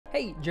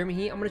Hey, Jeremy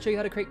here. I'm going to show you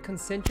how to create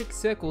concentric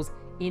circles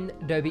in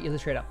Adobe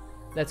Illustrator.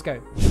 Let's go.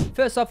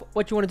 First off,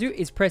 what you want to do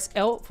is press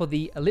L for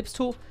the ellipse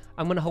tool.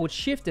 I'm going to hold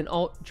Shift and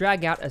Alt,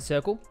 drag out a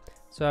circle.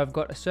 So I've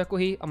got a circle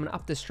here. I'm going to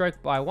up the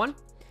stroke by 1.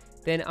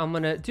 Then I'm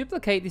going to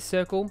duplicate this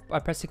circle by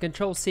pressing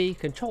Control C,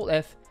 Control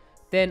F.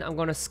 Then I'm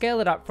going to scale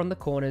it up from the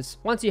corners.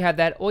 Once you have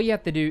that, all you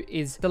have to do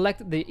is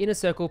select the inner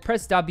circle,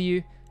 press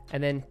W,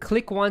 and then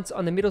click once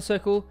on the middle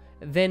circle,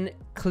 then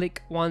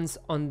click once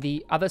on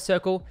the other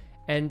circle,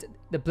 and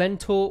the blend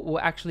tool will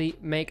actually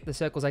make the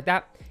circles like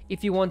that.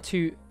 If you want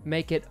to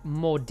make it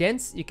more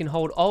dense, you can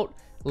hold Alt,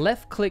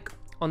 left click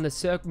on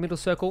the middle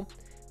circle,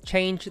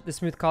 change the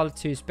smooth color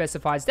to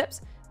specified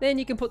steps. Then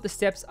you can put the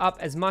steps up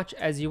as much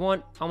as you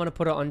want. I'm going to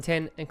put it on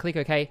 10 and click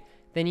OK.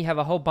 Then you have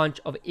a whole bunch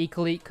of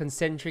equally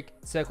concentric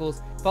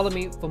circles. Follow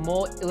me for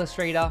more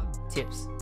Illustrator tips.